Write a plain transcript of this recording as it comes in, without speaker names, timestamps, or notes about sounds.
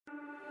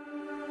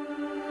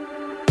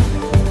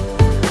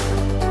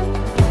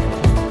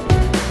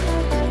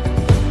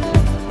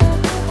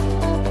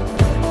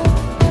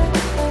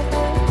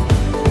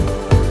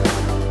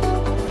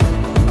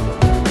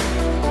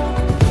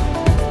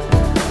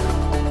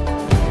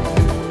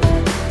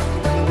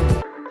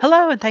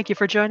Hello, and thank you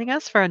for joining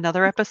us for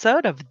another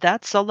episode of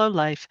That Solo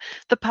Life,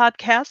 the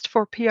podcast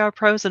for PR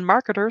pros and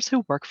marketers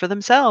who work for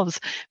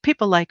themselves.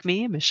 People like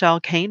me, Michelle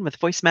Kane with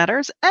Voice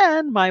Matters,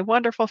 and my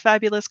wonderful,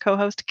 fabulous co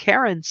host,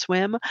 Karen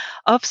Swim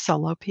of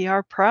Solo PR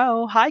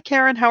Pro. Hi,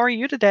 Karen. How are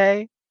you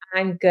today?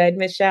 I'm good,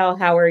 Michelle.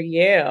 How are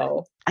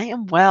you? I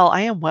am well.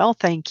 I am well,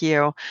 thank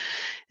you.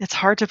 It's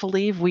hard to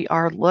believe we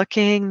are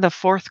looking the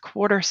fourth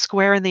quarter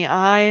square in the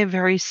eye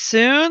very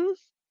soon.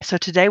 So,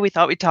 today we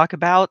thought we'd talk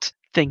about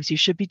things you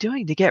should be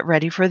doing to get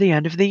ready for the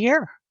end of the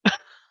year.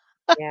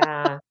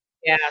 Yeah.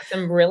 Yeah.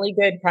 Some really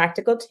good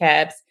practical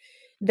tips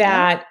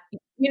Yeah. that,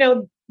 you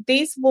know,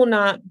 these will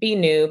not be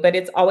new, but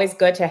it's always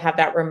good to have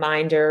that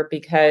reminder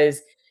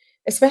because,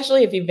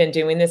 especially if you've been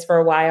doing this for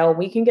a while,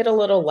 we can get a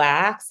little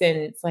lax and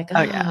it's like, oh,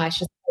 Oh, yeah. I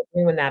should start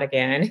doing that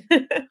again.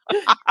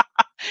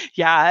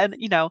 Yeah, and,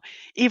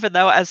 even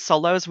though as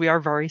solos we are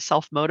very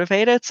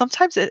self-motivated,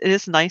 sometimes it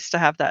is nice to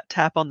have that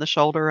tap on the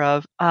shoulder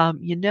of,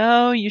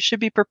 you should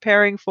be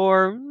preparing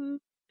for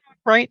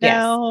right Yes.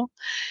 now,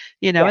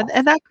 and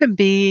Yes. that can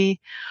be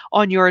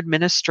on your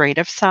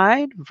administrative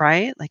side,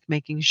 right? Like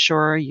making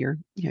sure you're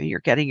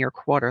getting your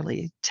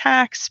quarterly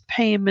tax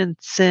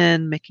payments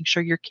in, making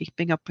sure you're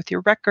keeping up with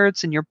your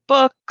records and your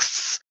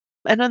books.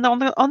 And then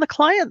on the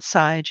client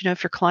side,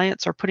 if your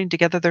clients are putting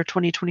together their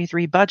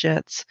 2023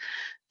 budgets,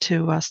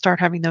 to start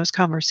having those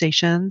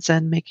conversations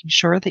and making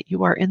sure that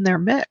you are in their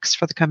mix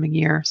for the coming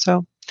year.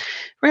 So,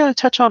 we're going to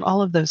touch on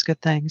all of those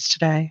good things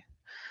today.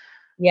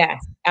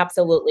 Yes,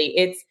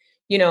 absolutely.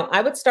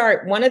 I would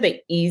start one of the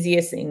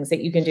easiest things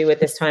that you can do at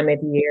this time of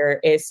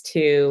year is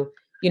to,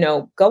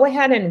 go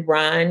ahead and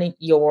run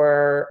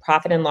your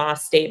profit and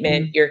loss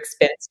statement, Mm, your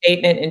expense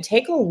statement, and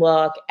take a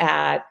look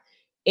at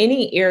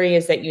any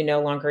areas that you no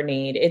longer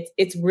need.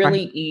 It's right.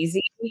 really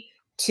easy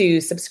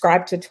to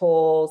subscribe to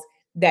tools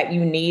that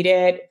you need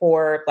it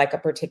for like a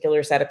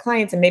particular set of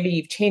clients, and maybe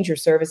you've changed your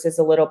services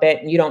a little bit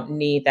and you don't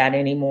need that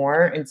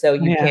anymore. And so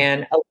you Yeah.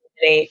 can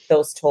eliminate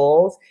those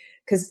tools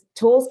because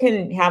tools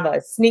can have a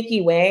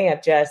sneaky way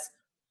of just,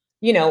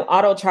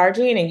 auto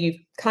charging and you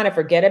kind of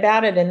forget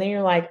about it. And then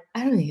you're like,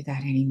 I don't need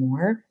that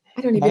anymore.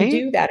 I don't even Right.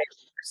 do that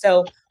anymore.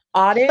 So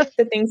audit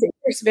the things that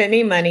you're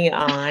spending money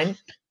on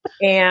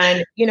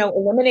and,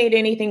 eliminate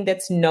anything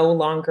that's no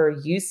longer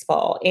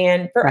useful.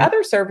 And for Right.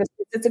 other services,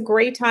 it's a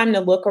great time to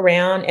look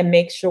around and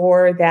make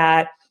sure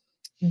that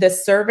the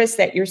service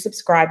that you're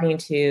subscribing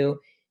to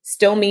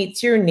still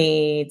meets your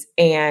needs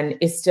and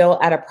is still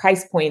at a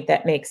price point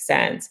that makes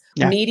sense.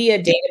 Yeah. Media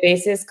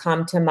databases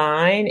come to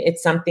mind.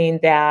 It's something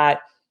that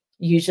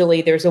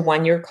usually there's a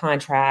 1-year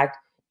contract.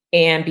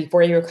 And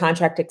before your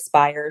contract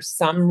expires,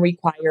 some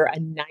require a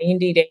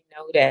 90-day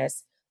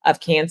notice of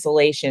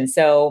cancellation.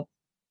 So,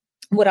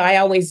 what I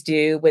always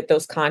do with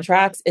those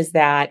contracts is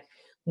that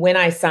when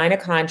I sign a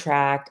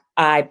contract,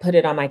 I put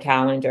it on my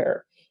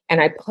calendar and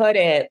I put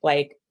it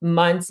like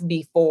months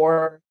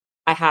before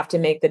I have to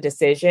make the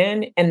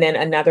decision and then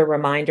another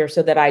reminder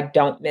so that I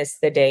don't miss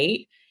the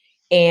date.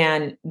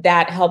 And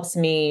that helps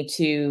me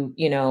to,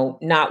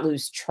 not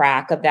lose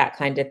track of that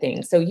kind of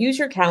thing. So use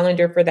your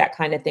calendar for that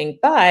kind of thing,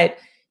 but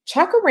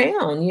check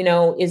around,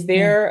 is Yeah.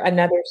 there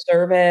another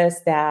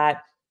service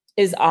that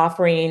is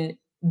offering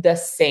the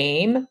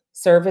same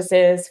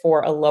services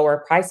for a lower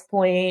price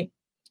point?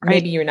 Right.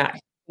 Maybe you're not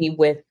happy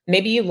with,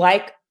 maybe you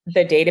like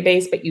the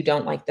database, but you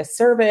don't like the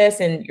service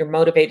and you're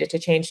motivated to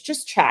change.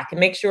 Just check and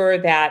make sure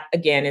that,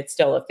 again, it's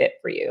still a fit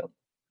for you.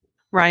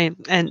 Right.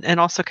 And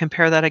also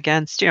compare that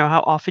against,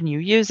 how often you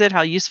use it,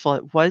 how useful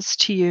it was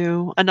to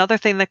you. Another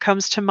thing that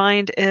comes to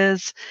mind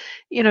is,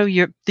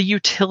 the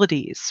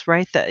utilities,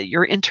 right?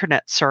 Your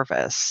internet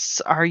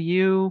service. Are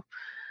you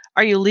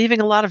leaving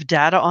a lot of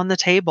data on the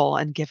table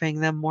and giving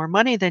them more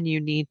money than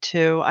you need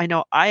to? I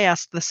know I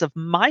asked this of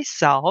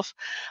myself.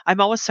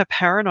 I'm always so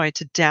paranoid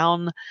to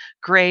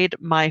downgrade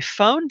my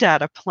phone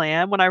data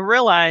plan when I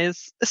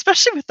realize,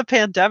 especially with the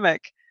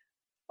pandemic,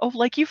 oh,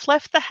 like you've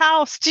left the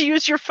house to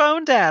use your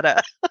phone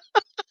data.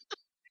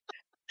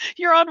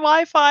 You're on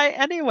Wi-Fi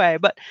anyway.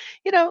 But,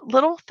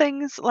 little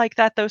things like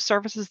that, those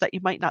services that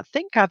you might not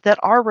think of that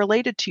are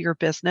related to your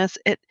business,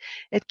 it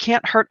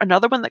can't hurt.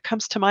 Another one that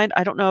comes to mind,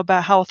 I don't know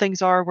about how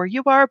things are where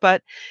you are,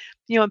 but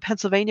in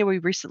Pennsylvania, we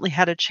recently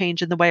had a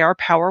change in the way our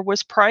power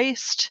was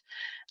priced.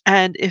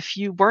 And if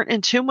you weren't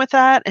in tune with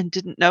that and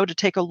didn't know to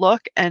take a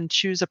look and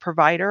choose a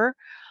provider,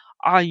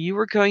 you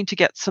were going to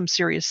get some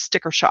serious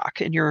sticker shock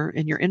in your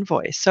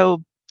invoice.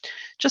 So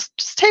just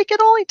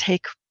only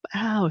take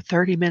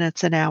 30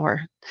 minutes an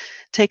hour.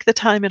 Take the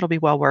time, it'll be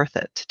well worth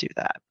it to do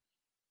that.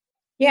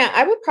 Yeah,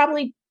 I would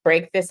probably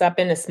break this up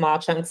into small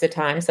chunks of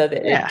time so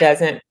that it Yeah.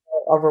 doesn't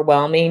feel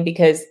overwhelming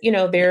because,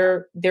 Yeah.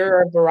 there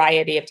are a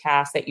variety of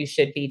tasks that you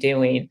should be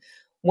doing.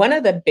 One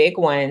of the big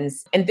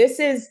ones, and this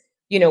is,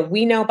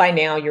 we know by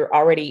now you're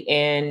already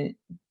in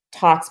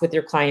talks with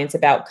your clients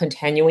about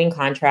continuing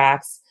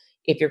contracts.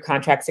 If your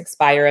contracts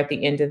expire at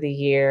the end of the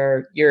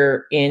year,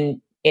 you're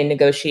in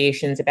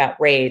negotiations about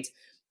rates.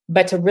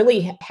 But to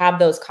really have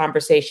those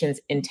conversations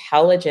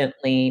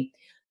intelligently,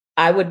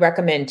 I would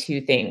recommend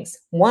two things.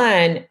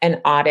 One, an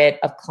audit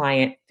of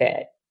client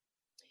fit.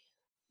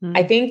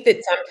 I Mm. think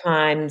that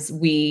sometimes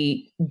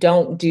we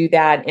don't do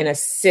that in a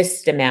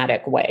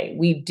systematic way.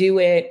 We do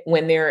it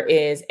when there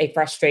is a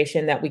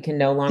frustration that we can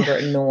no longer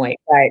annoy.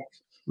 But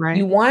Right.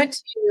 you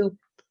want to,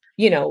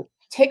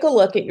 take a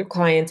look at your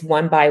clients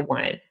one by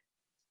one.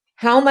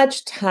 How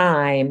much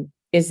time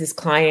is this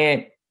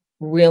client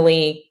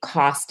really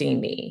costing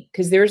me?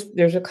 Because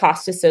there's a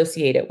cost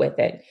associated with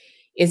it.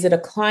 Is it a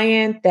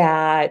client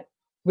that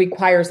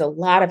requires a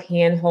lot of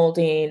hand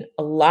holding,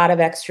 a lot of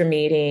extra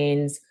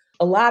meetings,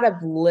 a lot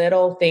of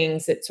little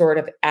things that sort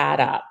of add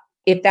up?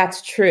 If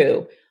that's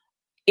true,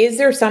 is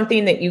there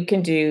something that you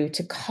can do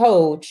to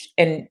coach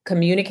and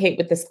communicate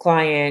with this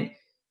client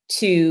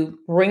to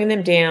bring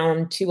them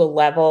down to a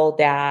level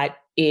that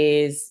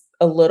is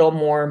a little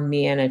more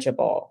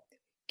manageable?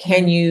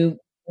 Can Right. you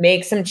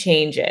make some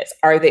changes?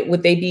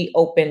 Would they be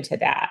open to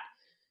that?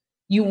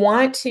 You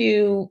want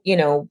to,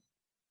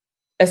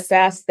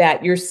 assess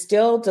that you're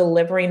still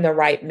delivering the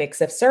right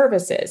mix of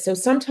services. So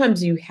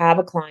sometimes you have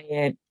a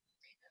client,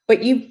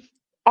 but you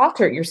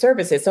alter your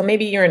services. So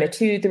maybe you're in a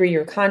 2, 3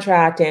 year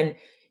contract and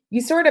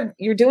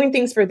you're doing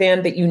things for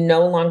them that you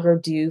no longer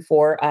do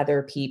for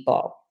other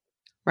people.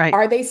 Right.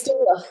 Are they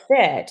still a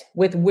fit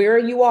with where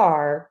you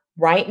are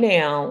right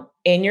now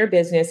in your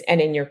business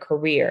and in your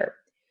career?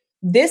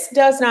 This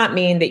does not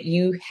mean that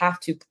you have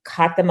to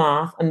cut them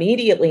off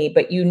immediately,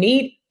 but you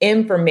need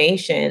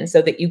information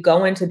so that you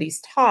go into these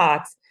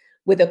talks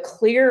with a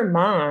clear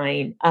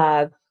mind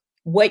of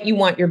what you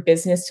want your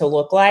business to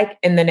look like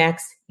in the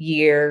next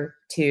year,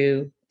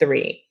 2,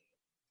 3.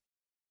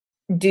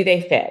 Do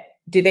they fit?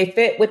 Do they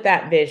fit with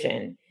that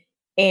vision?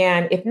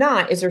 And if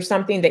not, is there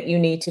something that you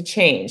need to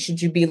change?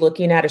 Should you be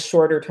looking at a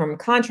shorter term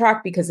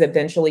contract because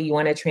eventually you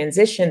want to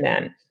transition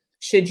them?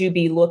 Should you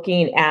be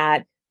looking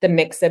at the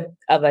mix of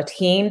a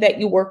team that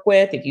you work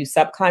with if you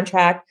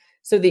subcontract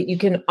so that you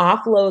can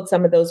offload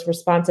some of those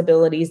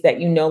responsibilities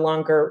that you no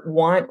longer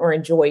want or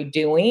enjoy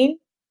doing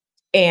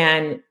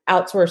and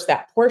outsource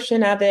that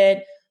portion of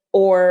it?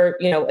 Or,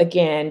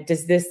 again,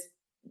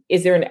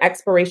 is there an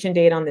expiration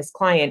date on this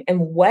client? And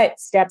what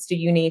steps do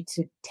you need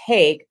to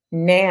take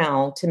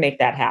now to make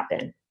that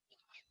happen?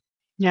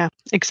 Yeah,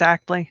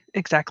 exactly.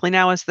 Exactly.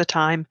 Now is the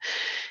time,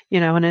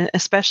 and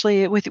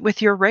especially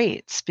with your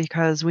rates,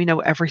 because we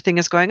know everything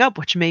is going up,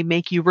 which may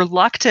make you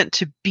reluctant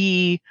to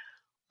be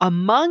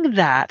among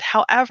that.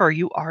 However,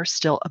 you are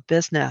still a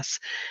business,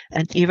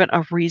 and even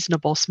a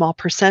reasonable small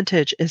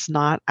percentage is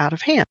not out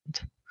of hand,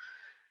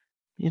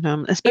 It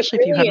especially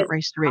if you really haven't is.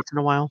 raised your rates in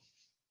a while.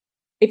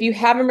 If you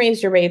haven't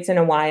raised your rates in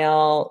a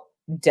while,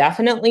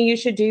 definitely you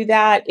should do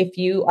that. If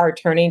you are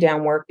turning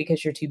down work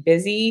because you're too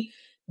busy,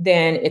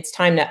 then it's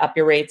time to up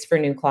your rates for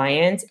new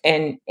clients.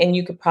 And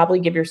you could probably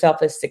give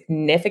yourself a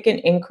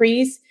significant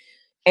increase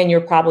and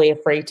you're probably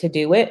afraid to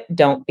do it.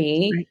 Don't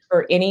be. Right.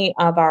 For any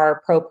of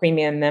our pro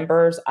premium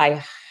members,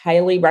 I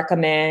highly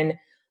recommend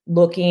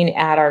looking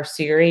at our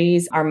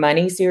series, our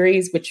money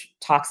series, which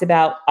talks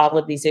about all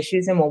of these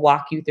issues, and we'll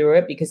walk you through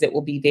it because it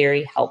will be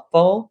very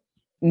helpful.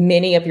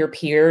 Many of your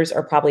peers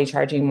are probably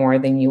charging more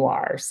than you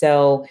are.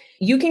 So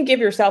you can give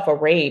yourself a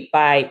rate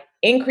by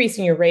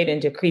increasing your rate and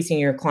decreasing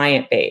your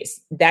client base.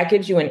 That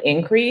gives you an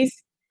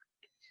increase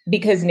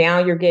because now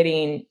you're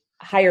getting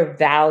higher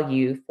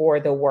value for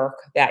the work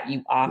that you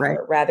Right.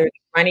 offer rather than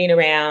running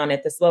around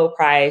at this low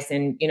price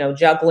and,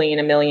 juggling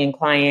a million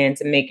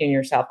clients and making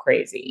yourself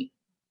crazy.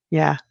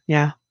 Yeah.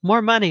 Yeah.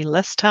 More money,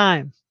 less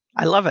time.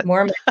 I love it.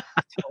 More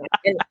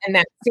and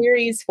that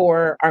series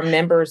for our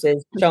members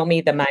is Show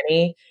Me the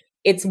Money.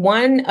 It's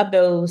one of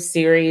those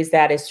series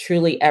that is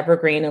truly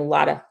evergreen. A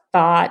lot of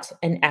thought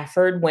and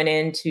effort went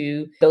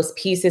into those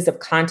pieces of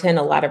content,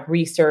 a lot of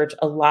research,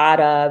 a lot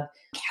of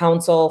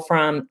counsel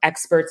from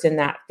experts in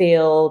that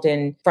field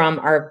and from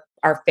our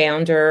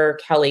founder,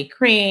 Kelly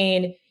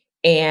Crane.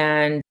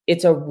 And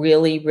it's a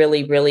really,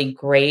 really, really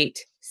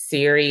great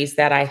series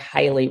that I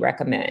highly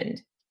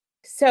recommend.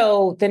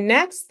 So the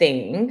next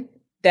thing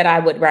that I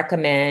would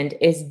recommend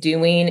is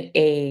doing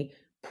a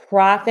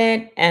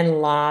profit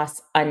and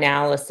loss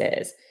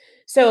analysis.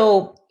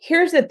 So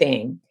here's the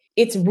thing.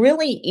 It's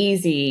really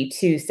easy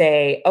to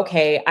say,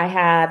 okay, I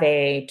have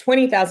a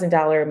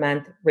 $20,000 a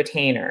month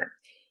retainer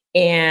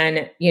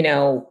and,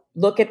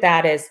 look at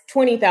that as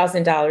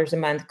 $20,000 a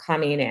month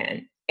coming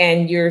in.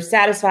 And you're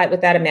satisfied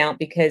with that amount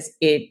because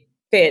it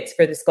fits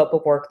for the scope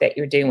of work that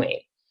you're doing.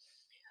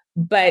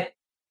 But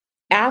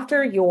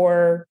after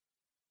your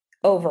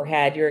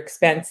overhead, your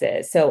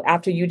expenses. So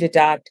after you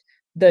deduct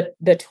the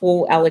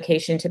tool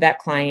allocation to that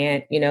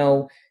client,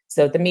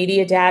 so the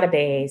media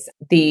database,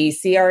 the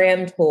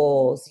CRM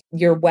tools,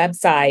 your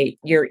website,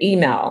 your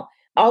email,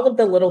 all of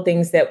the little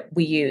things that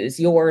we use,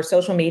 your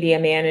social media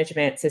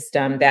management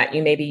system that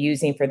you may be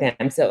using for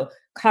them. So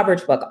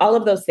coverage book, all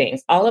of those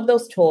things, all of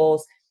those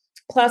tools,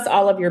 plus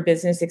all of your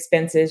business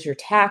expenses, your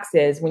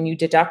taxes, when you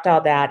deduct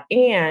all that,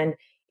 and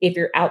if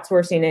you're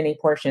outsourcing any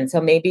portion. So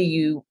maybe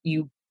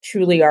you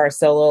truly are a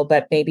solo,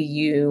 but maybe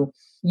you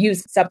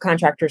use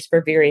subcontractors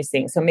for various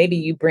things. So maybe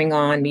you bring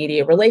on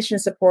media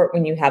relations support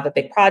when you have a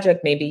big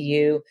project. Maybe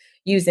you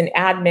use an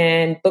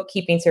admin,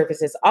 bookkeeping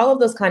services. All of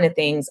those kind of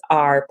things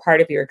are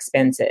part of your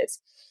expenses.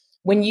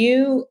 When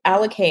you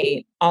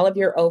allocate all of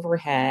your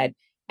overhead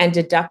and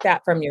deduct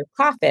that from your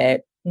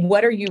profit,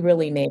 what are you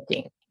really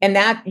making? And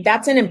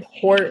that's an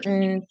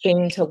important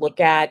thing to look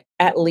at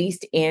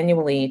least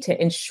annually,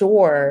 to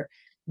ensure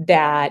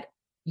that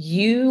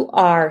you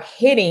are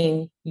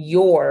hitting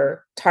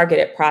your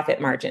targeted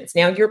profit margins.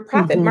 Now, your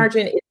profit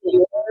margin is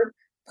your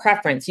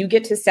preference. You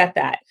get to set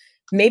that.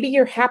 Maybe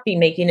you're happy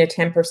making a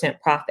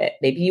 10% profit.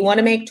 Maybe you want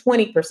to make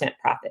 20%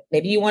 profit.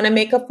 Maybe you want to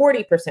make a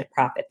 40%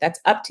 profit. That's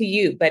up to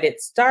you. But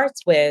it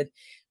starts with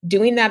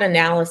doing that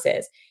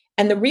analysis.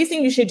 And the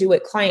reason you should do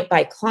it client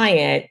by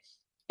client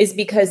is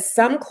because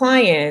some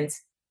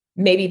clients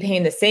may be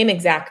paying the same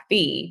exact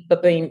fee,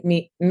 but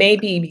may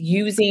be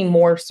using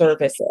more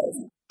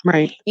services.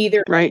 Right.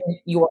 Either right. in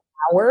your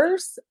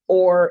hours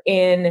or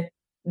in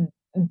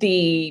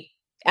the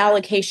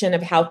allocation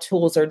of how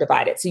tools are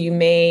divided. So you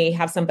may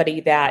have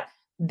somebody that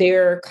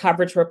their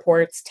coverage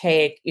reports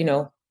take,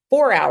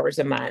 4 hours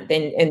a month,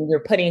 and you're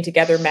putting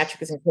together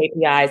metrics and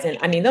KPIs. And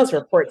I mean, those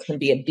reports can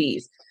be a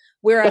beast.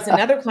 Whereas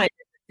another client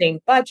with the same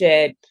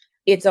budget,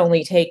 it's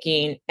only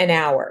taking an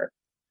hour.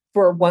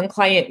 For one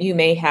client, you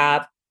may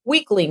have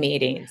weekly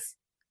meetings.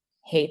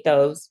 Hate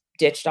those,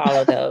 ditched all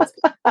of those.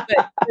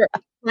 But for a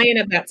client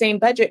of that same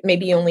budget,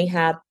 maybe you only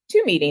have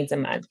 2 meetings a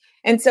month.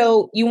 And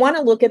so you want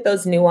to look at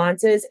those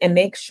nuances and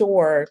make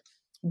sure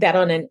that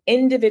on an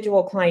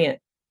individual client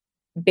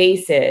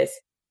basis,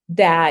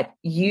 that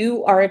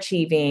you are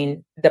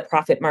achieving the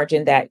profit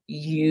margin that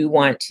you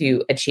want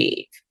to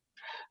achieve.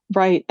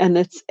 Right. And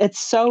it's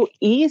so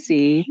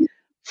easy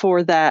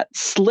for that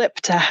slip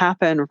to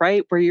happen,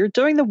 right? Where you're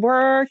doing the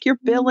work, you're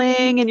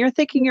billing, and you're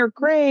thinking you're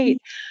great.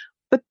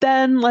 But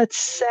then let's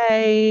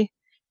say,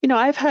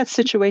 I've had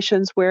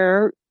situations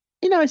where,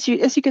 as you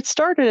get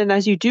started and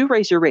as you do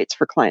raise your rates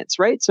for clients,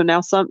 right? So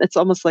now it's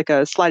almost like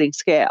a sliding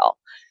scale.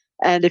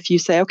 And if you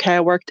say, okay,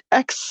 I worked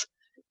X,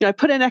 I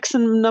put in X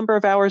number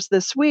of hours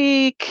this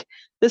week,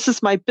 this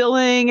is my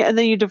billing, and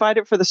then you divide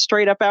it for the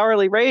straight up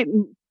hourly rate.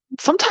 And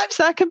sometimes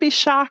that can be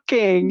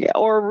shocking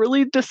or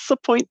really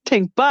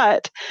disappointing,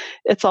 but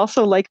it's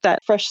also like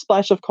that fresh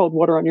splash of cold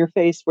water on your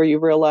face where you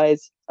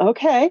realize,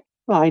 okay,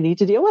 well, I need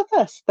to deal with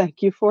this.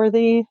 Thank you for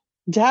the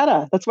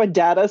data. That's why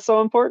data is so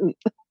important.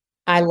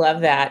 I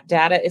love that.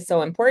 Data is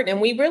so important.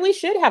 And we really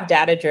should have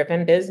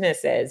data-driven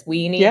businesses.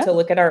 We need to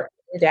look at our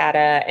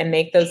data and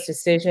make those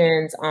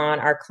decisions on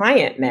our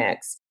client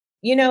mix.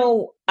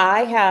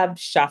 I have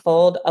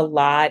shuffled a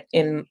lot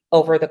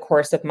over the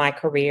course of my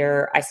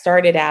career. I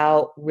started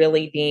out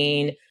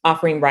really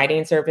offering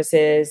writing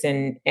services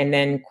and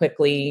then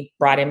quickly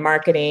brought in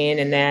marketing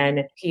and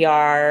then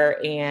PR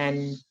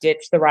and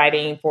ditched the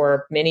writing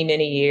for many,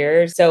 many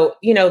years. So,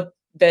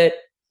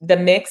 the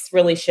mix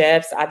really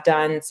shifts. I've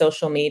done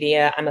social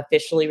media. I'm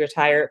officially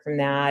retired from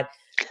that.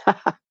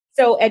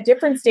 So at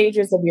different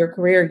stages of your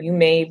career, you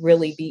may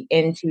really be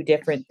into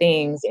different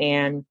things.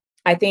 And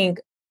I think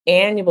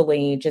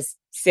annually, just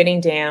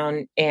sitting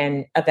down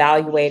and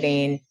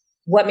evaluating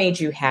what made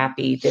you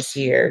happy this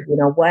year,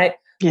 what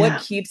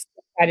keeps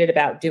you excited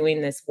about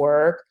doing this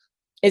work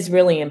is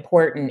really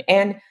important.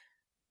 And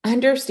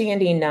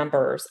understanding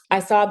numbers. I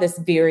saw this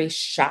very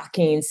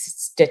shocking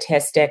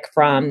statistic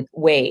from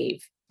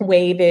Wave.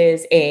 Wave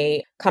is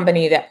a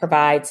company that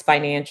provides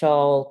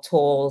financial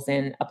tools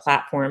and a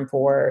platform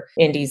for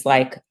indies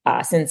like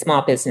us and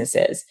small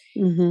businesses.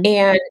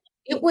 And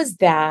it was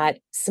that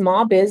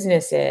small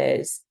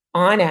businesses,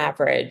 on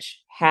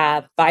average,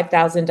 have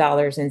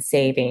 $5,000 in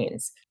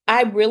savings.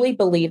 I really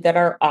believe that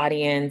our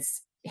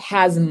audience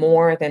has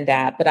more than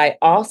that, but I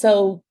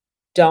also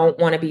don't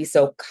want to be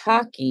so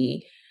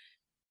cocky.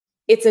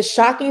 It's a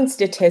shocking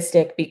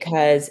statistic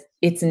because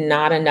it's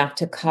not enough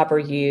to cover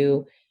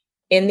you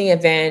in the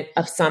event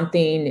of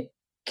something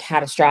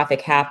catastrophic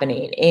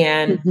happening.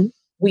 And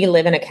we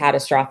live in a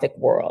catastrophic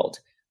world.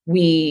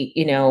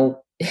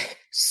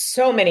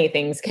 So many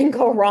things can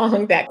go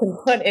wrong that can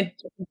put a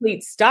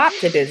complete stop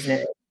to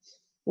business,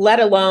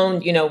 let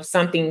alone,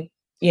 something,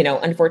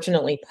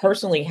 unfortunately,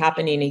 personally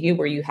happening to you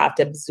where you have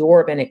to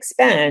absorb an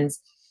expense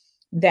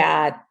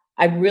that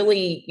I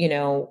really,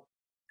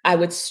 I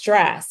would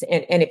stress.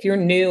 And if you're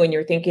new and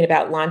you're thinking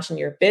about launching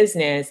your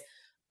business,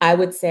 I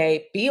would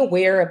say, be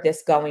aware of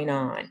this going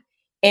on.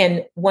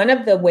 And one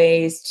of the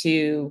ways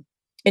to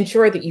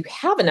ensure that you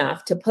have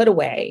enough to put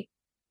away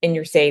in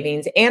your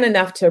savings and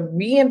enough to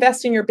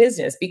reinvest in your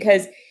business,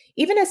 because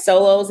even as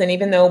solos, and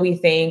even though we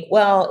think,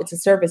 well, it's a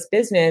service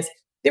business,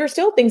 there are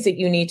still things that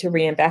you need to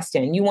reinvest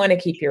in. You want to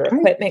keep your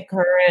equipment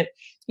current.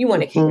 You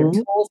want to keep your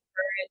tools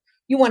current.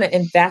 You want to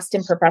invest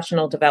in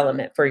professional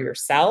development for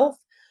yourself.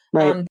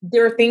 Right.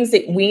 There are things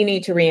that we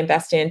need to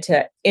reinvest in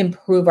to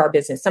improve our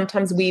business.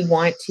 Sometimes we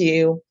want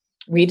to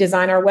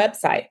redesign our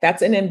website.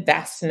 That's an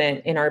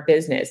investment in our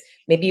business.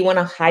 Maybe you want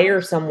to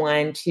hire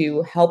someone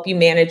to help you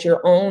manage your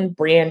own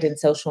brand and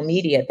social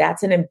media.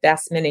 That's an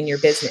investment in your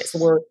business.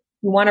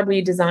 You want to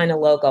redesign a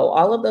logo.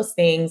 All of those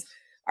things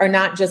are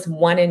not just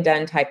one and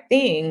done type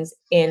things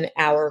in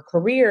our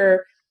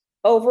career.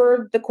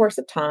 Over the course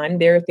of time,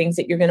 there are things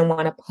that you're going to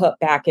want to put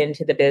back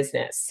into the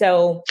business.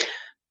 So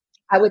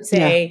I would Yeah.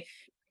 say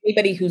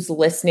anybody who's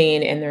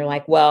listening and they're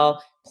like,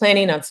 well,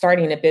 planning on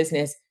starting a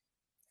business,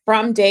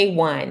 from day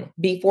one,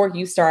 before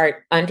you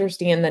start,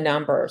 understand the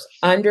numbers,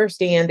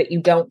 understand that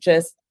you don't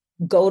just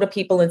go to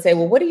people and say,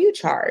 well, what do you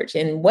charge?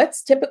 And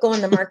what's typical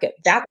in the market?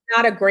 That's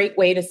not a great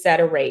way to set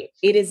a rate.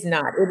 It is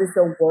not. It is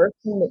the worst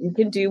thing that you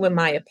can do, in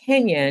my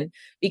opinion,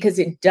 because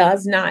it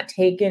does not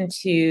take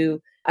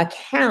into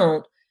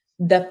account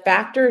the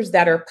factors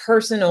that are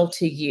personal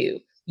to you,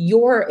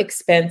 your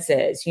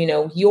expenses,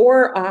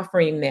 your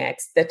offering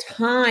mix, the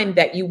time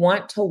that you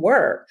want to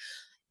work.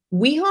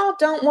 We all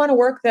don't want to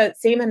work the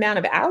same amount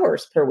of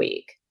hours per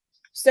week.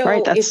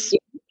 Right. So if you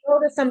go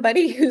to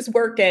somebody who's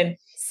working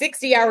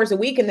 60 hours a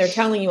week and they're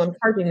telling you I'm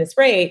charging this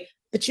rate,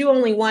 but you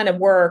only want to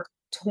work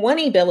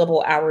 20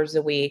 billable hours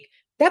a week,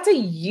 that's a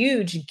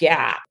huge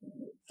gap.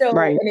 So,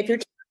 Right. and if you're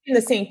charging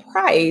the same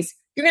price,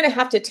 you're going to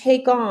have to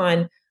take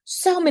on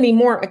so many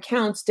more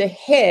accounts to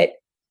hit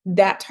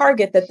that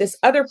target that this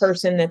other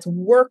person that's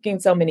working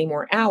so many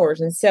more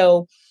hours. And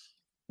so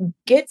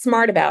get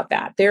smart about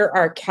that. There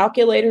are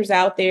calculators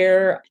out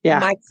there. Yeah,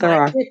 My there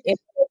client are. in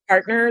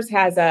Partners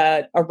has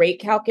a rate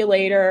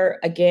calculator.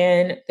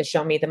 Again, the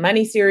Show Me the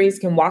Money series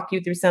can walk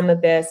you through some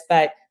of this,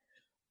 but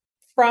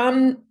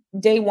from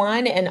day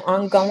one and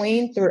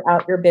ongoing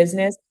throughout your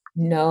business,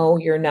 know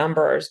your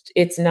numbers.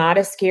 It's not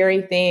a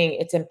scary thing.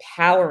 It's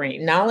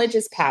empowering. Knowledge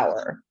is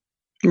power.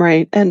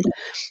 Right. And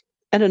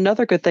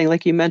another good thing,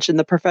 like you mentioned,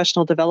 the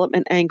professional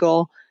development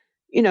angle,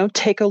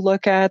 take a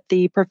look at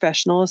the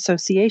professional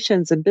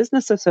associations and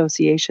business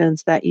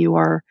associations that you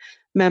are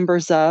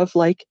members of,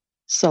 like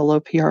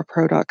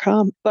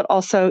soloprpro.com, but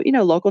also,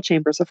 local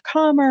chambers of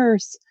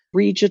commerce,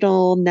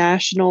 regional,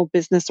 national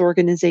business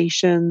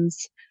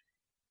organizations,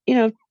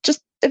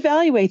 just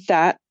evaluate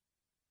that.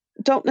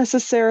 Don't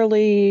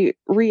necessarily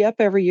re up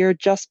every year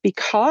just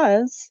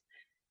because,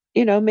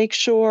 make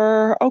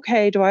sure,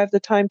 okay, do I have the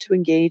time to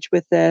engage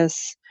with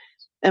this?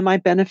 Am I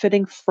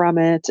benefiting from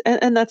it?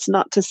 And that's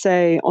not to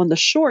say on the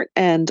short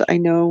end, I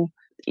know,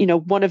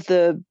 one of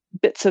the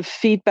bits of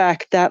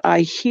feedback that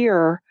I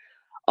hear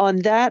on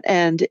that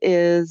end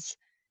is,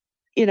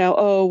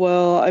 oh,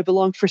 well, I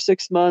belonged for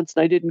 6 months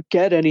and I didn't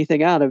get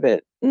anything out of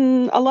it.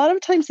 A lot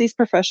of times, these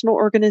professional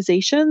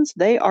organizations,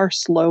 they are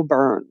slow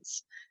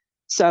burns.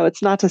 So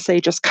it's not to say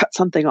just cut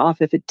something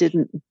off if it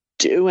didn't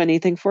do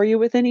anything for you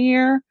within a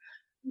year,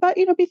 but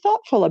be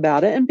thoughtful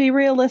about it and be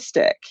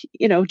realistic.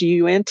 Do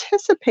you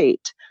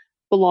anticipate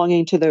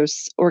belonging to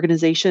those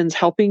organizations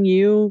helping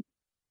you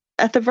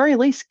at the very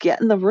least get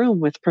in the room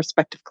with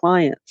prospective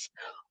clients?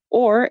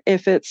 Or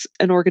if it's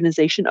an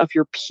organization of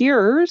your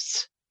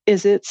peers,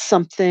 is it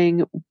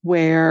something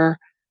where,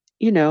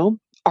 you know,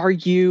 are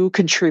you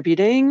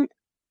contributing?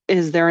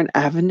 Is there an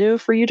avenue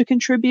for you to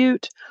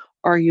contribute?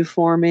 Are you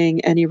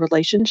forming any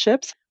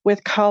relationships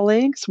with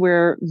colleagues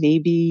where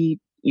maybe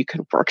you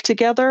can work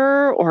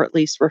together or at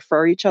least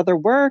refer each other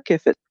work?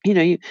 If it,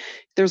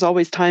 there's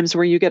always times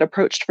where you get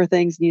approached for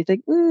things and you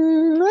think,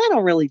 I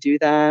don't really do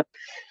that.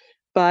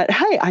 But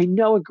hey, I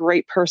know a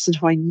great person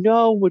who I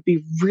know would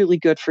be really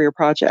good for your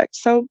project.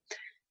 So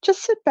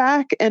just sit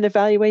back and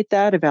evaluate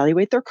that,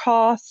 evaluate their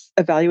costs,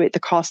 evaluate the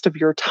cost of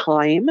your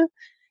time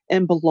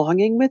and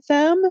belonging with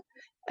them,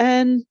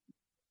 and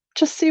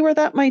just see where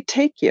that might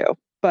take you.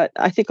 But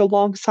I think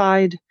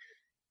alongside,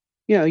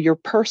 your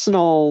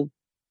personal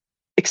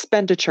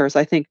expenditures,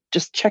 I think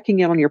just checking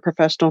in on your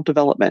professional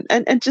development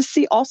and just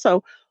see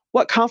also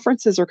what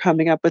conferences are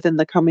coming up within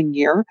the coming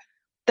year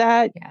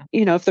that,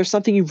 Yeah. if there's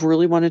something you've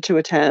really wanted to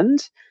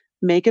attend,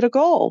 make it a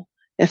goal.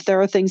 If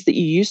there are things that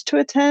you used to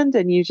attend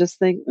and you just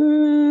think,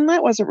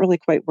 that wasn't really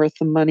quite worth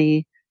the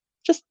money,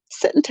 just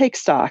sit and take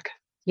stock.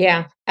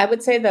 Yeah. I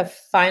would say the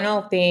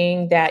final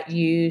thing that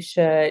you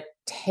should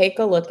take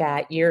a look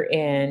at year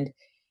end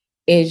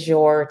is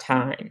your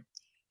time.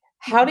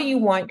 How do you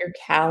want your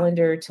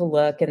calendar to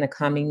look in the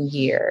coming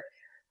year?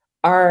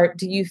 Do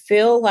you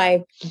feel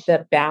like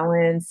the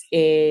balance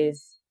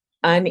is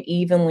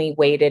unevenly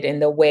weighted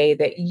in the way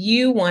that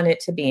you want it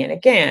to be? And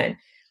again,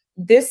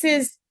 this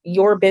is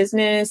your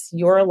business,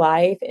 your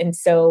life. And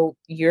so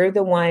you're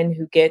the one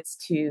who gets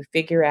to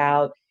figure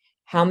out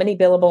how many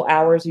billable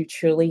hours you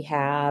truly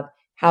have,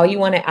 how you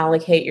want to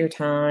allocate your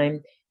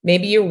time.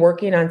 Maybe you're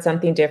working on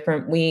something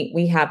different.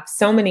 We have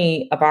so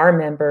many of our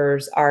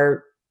members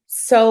are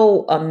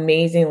so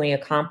amazingly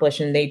accomplished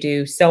and they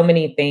do so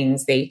many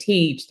things. They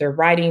teach, they're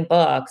writing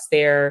books,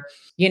 they're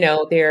in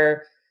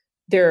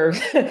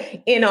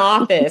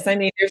office. I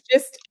mean, there's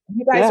just,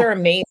 you guys Yeah. are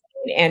amazing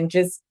and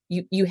just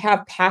you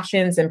have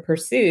passions and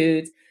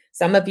pursuits.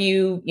 Some of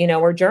you,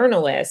 are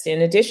journalists in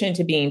addition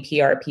to being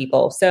PR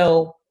people.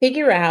 So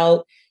figure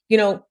out,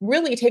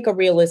 really take a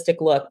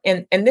realistic look.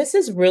 And this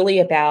is really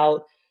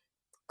about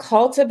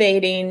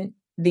cultivating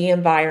the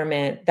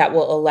environment that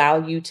will allow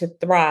you to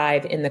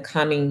thrive in the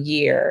coming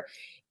year.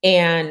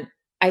 And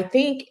I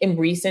think in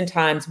recent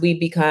times, we've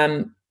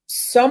become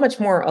so much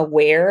more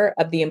aware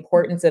of the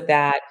importance of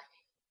that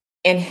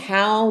and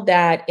how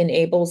that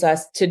enables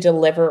us to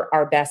deliver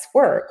our best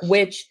work,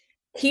 which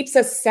keeps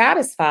us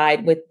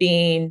satisfied with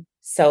being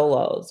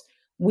solos.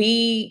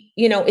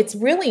 It's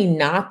really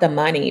not the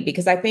money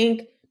because I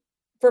think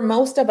for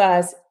most of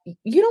us,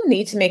 you don't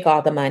need to make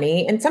all the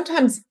money. And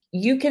sometimes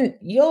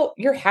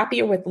you're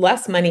happier with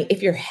less money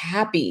if you're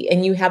happy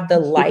and you have the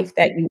life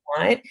that you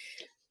want.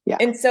 Yeah.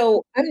 And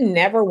so I'm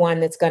never one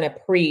that's going to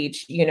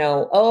preach,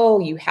 oh,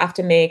 you have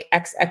to make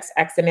X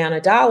amount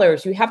of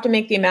dollars. You have to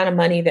make the amount of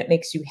money that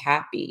makes you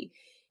happy.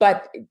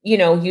 But,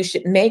 you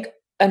should make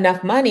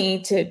enough money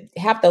to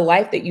have the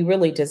life that you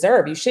really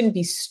deserve. You shouldn't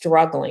be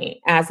struggling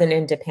as an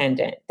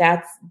independent.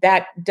 That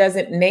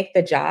doesn't make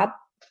the job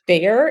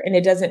fair and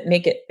it doesn't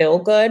make it feel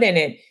good.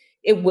 And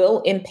it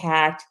will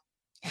impact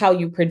how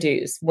you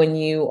produce when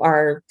you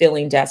are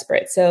feeling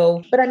desperate.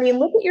 So, but I mean,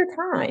 look at your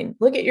time,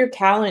 look at your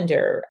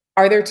calendar.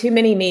 Are there too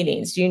many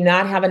meetings? Do you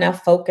not have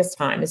enough focus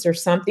time? Is there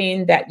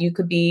something that you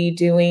could be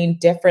doing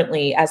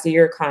differently as the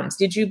year comes?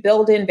 Did you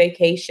build in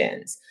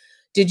vacations?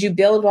 Did you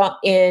build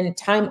in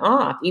time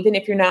off, even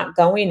if you're not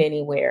going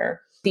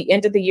anywhere? The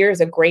end of the year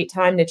is a great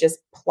time to just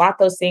plot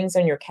those things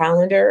on your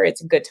calendar.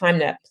 It's a good time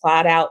to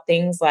plot out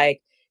things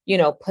like,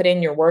 put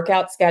in your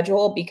workout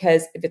schedule,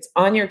 because if it's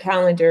on your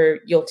calendar,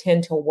 you'll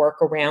tend to work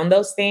around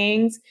those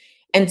things.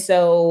 And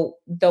so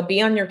they'll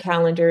be on your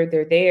calendar.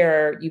 They're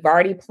there. You've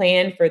already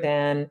planned for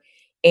them.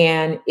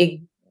 And it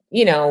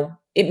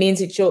means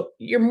that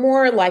you're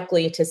more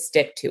likely to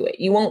stick to it.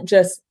 You won't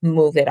just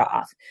move it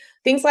off.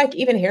 Things like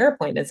even hair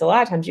appointments, a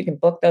lot of times you can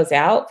book those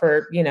out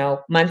for,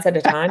 months at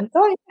a time.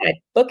 Go ahead,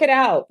 book it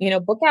out,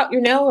 book out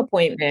your nail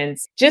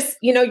appointments, just,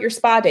 your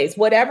spa days,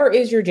 whatever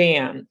is your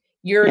jam,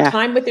 your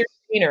time with your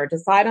trainer,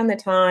 decide on the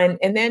time.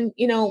 And then,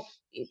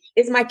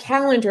 is my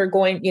calendar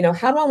going,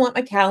 how do I want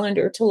my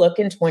calendar to look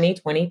in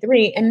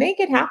 2023 and make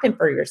it happen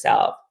for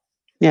yourself?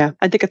 Yeah.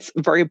 I think it's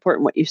very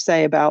important what you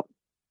say about,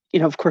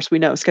 of course we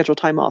know schedule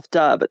time off,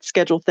 but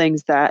schedule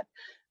things that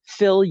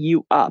fill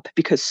you up,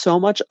 because so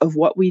much of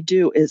what we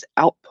do is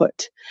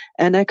output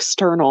and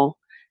external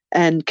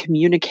and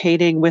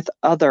communicating with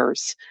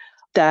others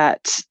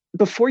that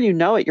before you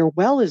know it, your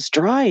well is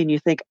dry and you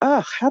think,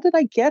 oh, how did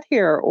I get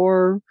here?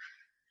 Or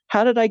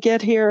how did I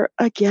get here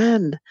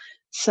again?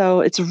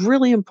 So it's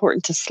really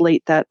important to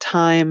slate that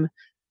time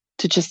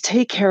to just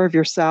take care of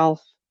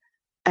yourself.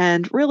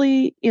 And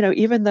really,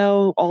 even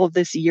though all of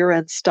this year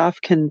end stuff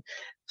can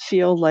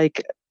feel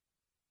like,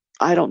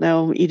 I don't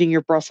know, eating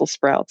your Brussels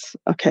sprouts.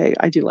 Okay,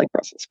 I do like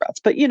Brussels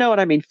sprouts, but you know what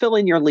I mean? Fill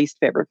in your least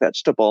favorite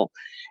vegetable.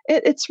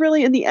 It's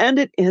really, in the end,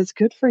 it is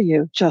good for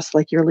you, just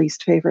like your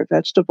least favorite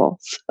vegetable.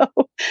 So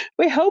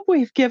we hope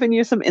we've given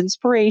you some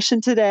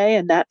inspiration today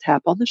and that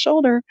tap on the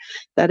shoulder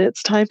that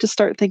it's time to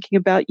start thinking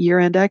about year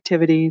end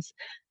activities.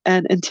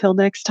 And until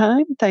next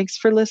time, thanks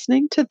for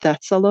listening to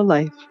That Solo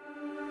Life.